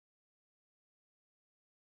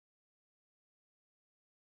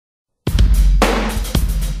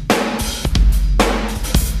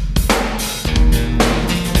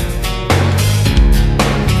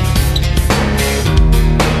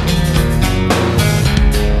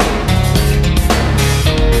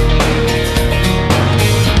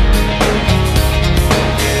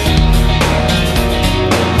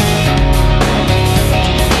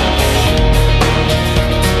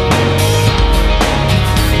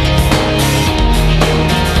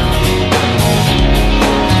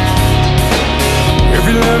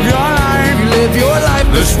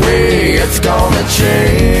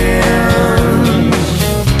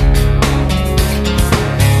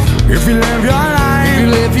If you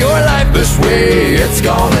live your life this way, it's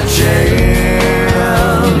gonna change.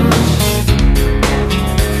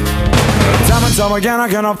 Time and time again I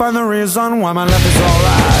cannot find the reason why my life is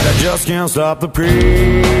alright. I just can't stop the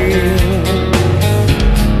pain.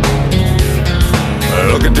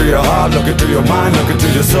 Look into your heart, look into your mind, look into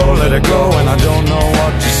your soul, let it go, and I don't know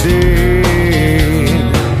what you see.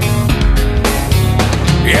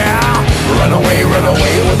 Yeah, run away with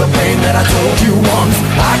the pain that I told you once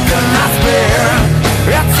I could not spare.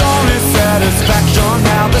 It's only satisfaction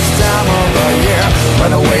now this time of the year.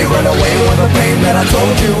 Run away with the pain that I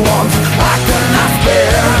told you once I could not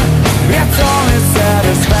spare. It's only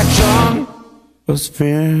satisfaction was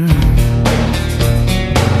fear.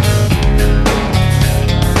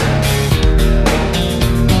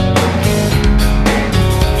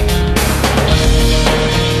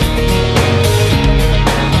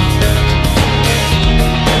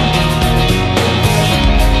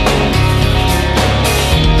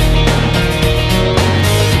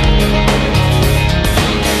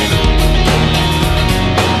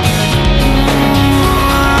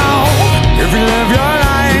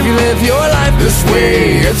 Your life this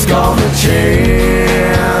way, it's gonna change.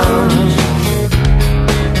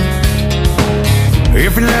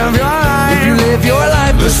 If you live your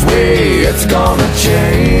life this way, it's gonna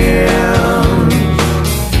change.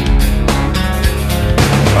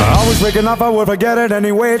 Always waking up, I would forget it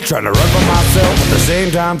anyway. Trying to run for myself, at the same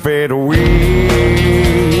time fade away.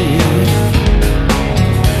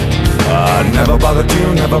 Never bothered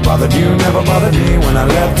you, never bothered you, never bothered me when I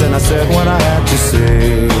left and I said what I had to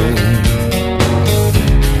say.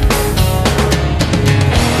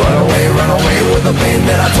 Run away with the pain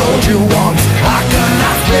that I told you once I could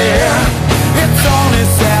not bear. It's only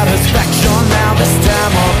satisfaction now this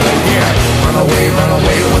time of the year. Run away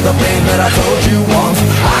with the pain that I told you once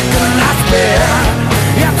I could not bear.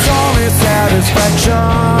 It's only satisfaction.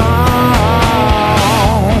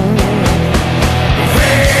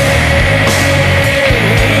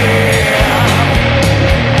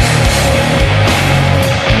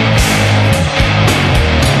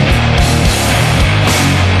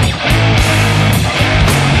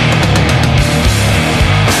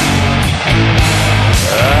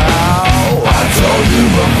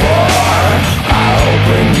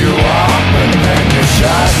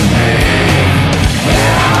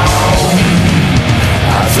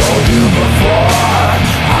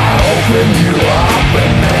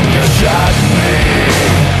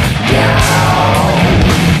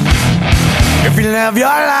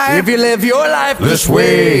 If you live your life this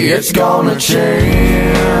way, it's gonna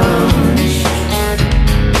change.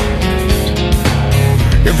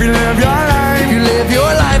 If you live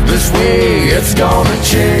your life this way, it's gonna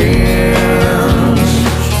change.